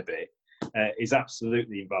neck in a bit, is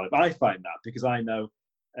absolutely invaluable. I find that because I know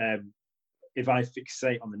if I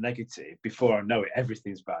fixate on the negative, before I know it,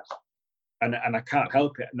 everything's bad. And I can't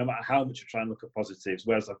help it, no matter how much I try and look at positives,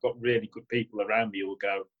 whereas I've got really good people around me who will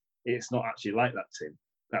go, it's not actually like that, Tim.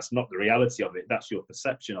 That's not the reality of it. That's your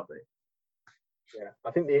perception of it. Yeah,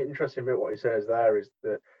 I think the interesting bit what he says there is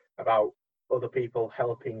that about other people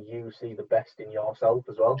helping you see the best in yourself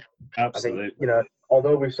as well. Absolutely. I think, you know,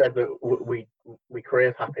 although we've said that we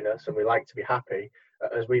crave happiness and we like to be happy,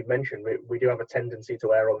 as we've mentioned, we do have a tendency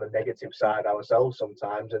to err on the negative side ourselves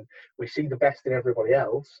sometimes, and we see the best in everybody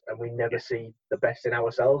else and we never see the best in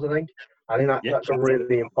ourselves. I think that's a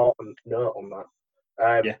really important note on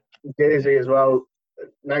that. Daisy as well,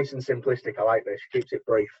 nice and simplistic. I like this. She keeps it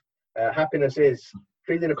brief. Happiness is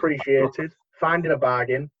feeling appreciated, finding a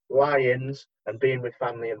bargain, lie-ins, and being with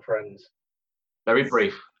family and friends. Very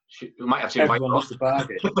brief. We might have to invite everyone wants a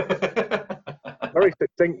bargain. Very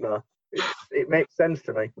succinct, though. It makes sense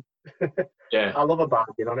to me. Yeah. I love a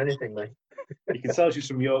bargain on anything, mate. You can tell she's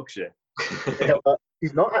from Yorkshire.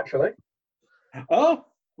 She's not, actually. Oh,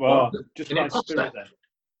 well, just my spirit then.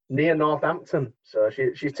 Near Northampton, so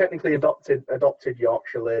she's technically adopted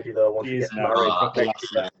Yorkshire lady though. Once she gets married,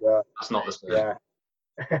 that's not the same. Yeah.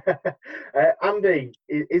 Andy,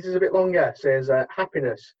 this is a bit longer. Says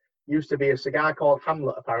happiness used to be a cigar called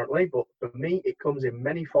Hamlet, apparently, but for me it comes in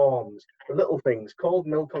many forms. The little things: cold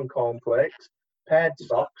milk on cornflakes, paired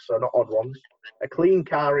socks, so not odd ones, a clean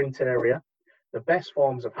car interior. The best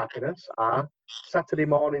forms of happiness are Saturday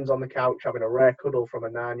mornings on the couch having a rare cuddle from a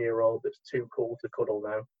 9-year-old that's too cool to cuddle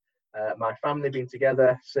now. My family being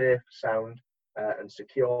together, safe, sound, and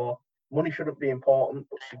secure. Money shouldn't be important,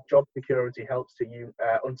 but job security helps to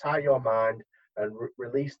untie your mind and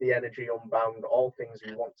release the energy unbound, all things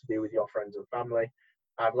you want to do with your friends and family.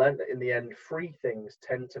 I've learned that in the end, 3 things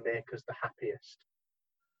tend to make us the happiest,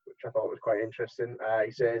 which I thought was quite interesting.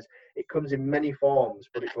 He says, it comes in many forms,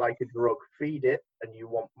 but it's like a drug. Feed it and you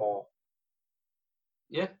want more.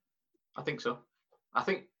 Yeah, I think so. I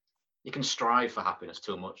think you can strive for happiness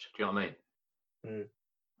too much. Do you know what I mean?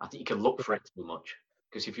 I think you can look for it too much.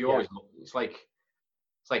 Because if you always look, it's like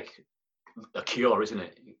a cure, isn't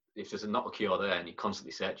it? If there's not a cure there and you're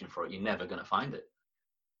constantly searching for it, you're never going to find it.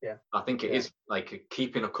 Yeah. I think it is like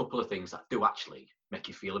keeping a couple of things that do actually make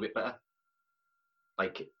you feel a bit better.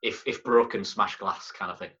 Like if broken, smash glass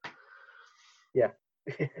kind of thing. Yeah.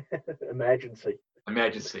 Emergency,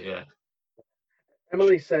 yeah.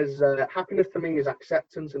 Emily says, happiness to me is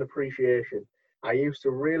acceptance and appreciation. I used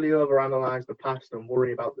to really overanalyze the past and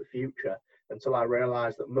worry about the future until I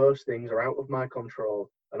realized that most things are out of my control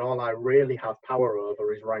and all I really have power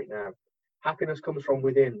over is right now. Happiness comes from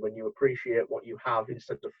within when you appreciate what you have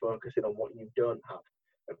instead of focusing on what you don't have.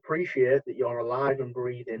 Appreciate that you're alive and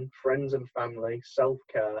breathing, friends and family,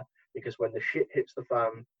 self-care, because when the shit hits the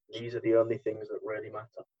fan, these are the only things that really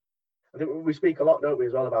matter. I think we speak a lot, don't we,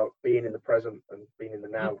 as well, about being in the present and being in the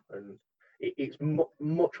now. And it's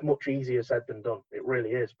much easier said than done. It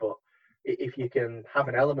really is. But if you can have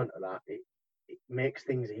an element of that, it makes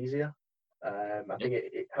things easier. I think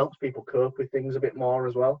it helps people cope with things a bit more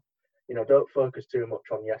as well. You know, don't focus too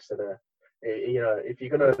much on yesterday. You know, if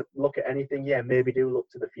you're going to look at anything, maybe do look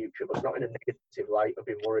to the future, but not in a negative light of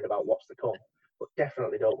being worried about what's to come. But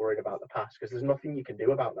definitely don't worry about the past, because there's nothing you can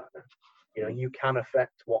do about that now. You know, you can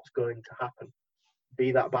affect what's going to happen,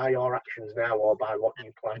 be that by your actions now or by what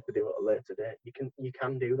you plan to do at a later date. You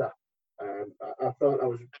can do that. I thought that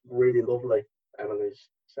was really lovely, Emily's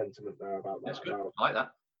sentiment there about that. That's good. I like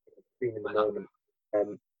that. Being in the moment.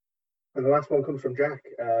 And the last one comes from Jack.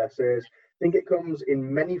 Says, think it comes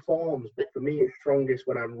in many forms, but for me, it's strongest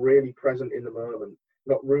when I'm really present in the moment,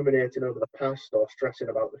 not ruminating over the past or stressing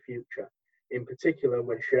about the future. In particular,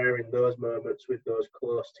 when sharing those moments with those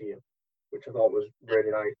close to you, which I thought was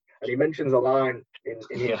really nice. And he mentions a line in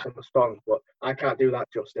here from the song, but I can't do that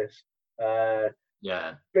justice.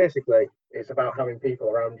 Basically, it's about having people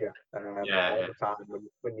around you all the time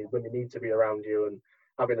when you need to be around you, and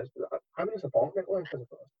having a support network, I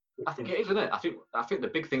suppose. I think it is, isn't it? I think the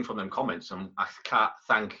big thing from them comments, and I can't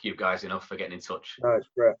thank you guys enough for getting in touch. No, it's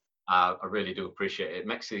great. I really do appreciate it. It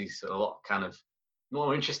makes these a lot kind of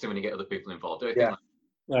more interesting when you get other people involved. Yeah,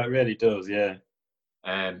 it really does. Yeah.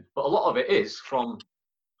 But a lot of it is from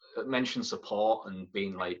mention support and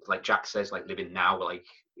being like Jack says, like living now, like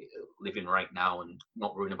living right now, and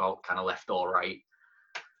not worrying about kind of left or right.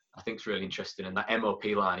 I think it's really interesting. And that MOP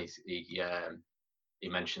line he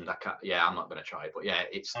mentioned that. I'm not going to try it, but yeah,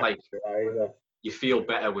 it's like you feel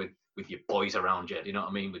better with your boys around you. Do you know what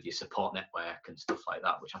I mean? With your support network and stuff like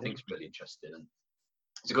that, which I think is really interesting. And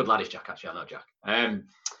he's a good lad, is Jack. Actually, I know Jack.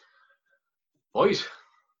 Boys,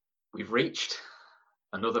 we've reached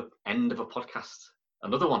another end of a podcast.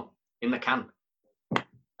 Another one in the can.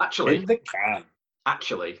 Actually,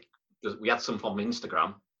 we had some from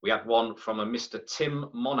Instagram. We had one from a Mr. Tim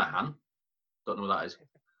Monaghan. Don't know who that is.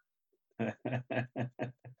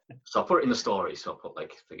 So I'll put it in the story. So I'll put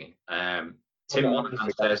like thingy. Tim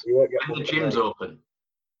Monaghan says, "And the gym's open."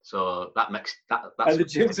 So that makes that's. And the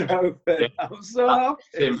gyms are open. Yeah, I'm so happy.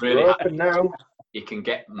 Tim really open now. You can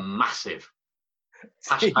get massive.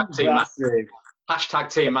 Hashtag Team Massive. Hashtag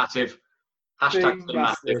Team Massive. Hashtag Team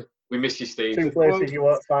Massive. We miss you, Steve. Two places you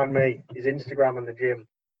won't find me is Instagram and the gym.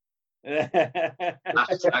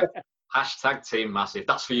 Hashtag Team Massive.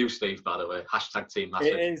 That's for you, Steve, by the way. Hashtag Team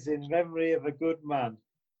Massive. It is in memory of a good man.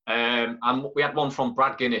 And we had one from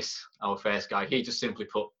Brad Guinness, our first guy. He just simply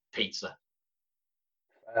put pizza.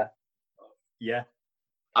 Yeah.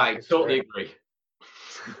 I totally agree.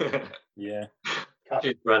 Yeah.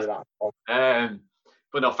 Cheers, Brad.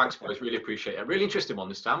 But no, thanks, boys. Really appreciate it. Really interesting one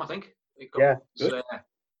this time, I think. Got to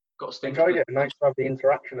enjoyed it. Nice to have the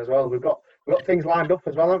interaction as well. We've got things lined up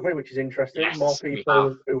as well, haven't we? Which is interesting. Yes, more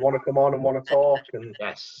people who want to come on and want to talk, and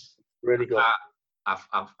really good.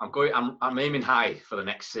 I'm aiming high for the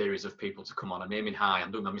next series of people to come on. I'm aiming high.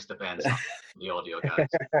 I'm doing my Mr. Burns the audio guys.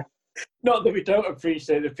 Not that we don't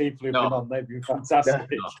appreciate the people who've been on. They've been fantastic.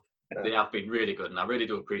 No, they have been really good, and I really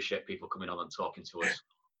do appreciate people coming on and talking to us.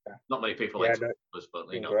 Not many people like us,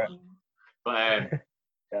 but you know. But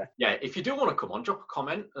if you do want to come on, drop a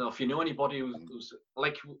comment. If you know anybody who's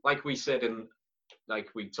like we said, and like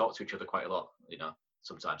we talk to each other quite a lot, you know,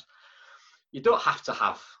 sometimes. You don't have to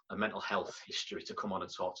have a mental health history to come on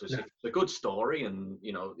and talk to us. No. If it's a good story and,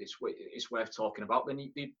 you know, it's worth talking about,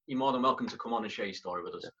 then you're more than welcome to come on and share your story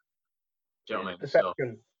with us. Do you know what I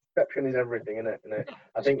mean? Perception is everything, isn't it?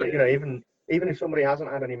 I think, you know, even if somebody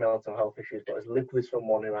hasn't had any mental health issues, but has lived with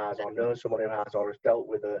someone who has, or knows someone who has, or has dealt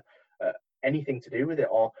with anything to do with it,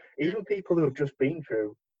 or even people who have just been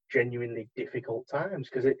through genuinely difficult times,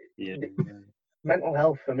 because mental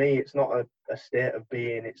health for me, it's not a state of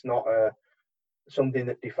being, it's not something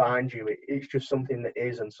that defines you. It's just something that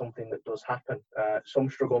is, and something that does happen. Some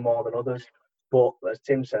struggle more than others, but as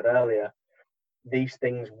Tim said earlier, these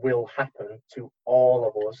things will happen to all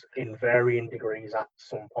of us in varying degrees at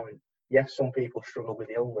some point. Yes, some people struggle with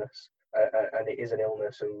illness, and it is an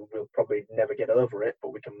illness, and we'll probably never get over it,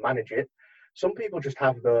 but we can manage it. Some people just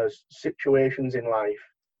have those situations in life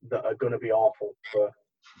that are going to be awful for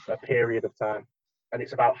a period of time. And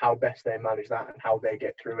it's about how best they manage that and how they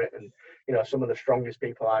get through it. And, you know, some of the strongest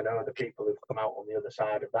people I know are the people who've come out on the other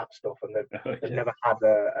side of that stuff, and they've never had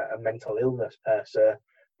a mental illness per se,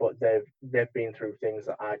 but they've been through things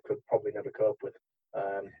that I could probably never cope with.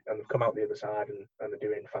 And they've come out the other side and they're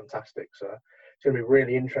doing fantastic. So it's going to be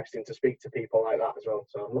really interesting to speak to people like that as well.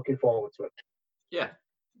 So I'm looking forward to it. Yeah.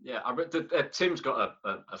 Tim's got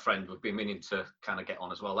a friend we've been meaning to kind of get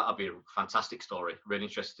on as well. That'll be a fantastic story. Really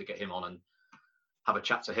interested to get him on and have a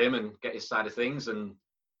chat to him and get his side of things. And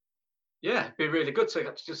yeah, it'd be really good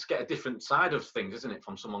to just get a different side of things, isn't it?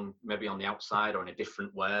 From someone maybe on the outside or in a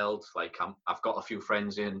different world. Like I've got a few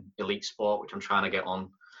friends in elite sport, which I'm trying to get on.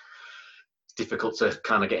 It's difficult to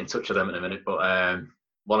kind of get in touch with them in a minute, but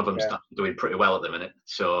one of them's doing pretty well at the minute.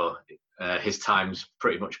 So his time's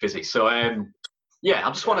pretty much busy. So I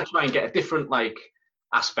just want to try and get a different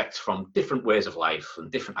aspects from different ways of life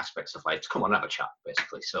and different aspects of life to come on and have a chat,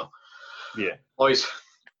 basically. So yeah, boys,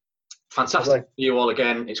 fantastic to see you all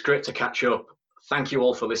again. It's great to catch up. Thank you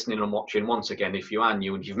all for listening and watching. Once again, if you are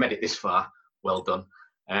new and you've made it this far, well done.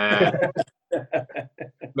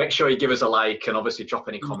 Make sure you give us a like, and obviously drop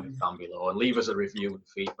any comments down below, and leave us a review and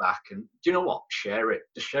feedback. And do you know what? Share it.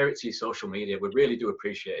 Just share it to your social media. We really do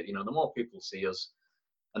appreciate it. You know, the more people see us,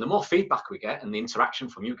 and the more feedback we get, and the interaction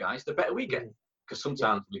from you guys, the better we get. Because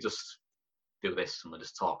sometimes we just do this and we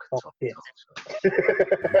just talk. So,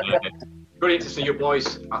 brilliant to see you,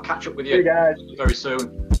 boys. I'll catch up with you guys very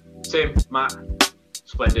soon. Tim, Matt,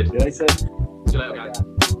 splendid. See you later. See you later,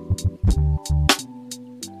 guys.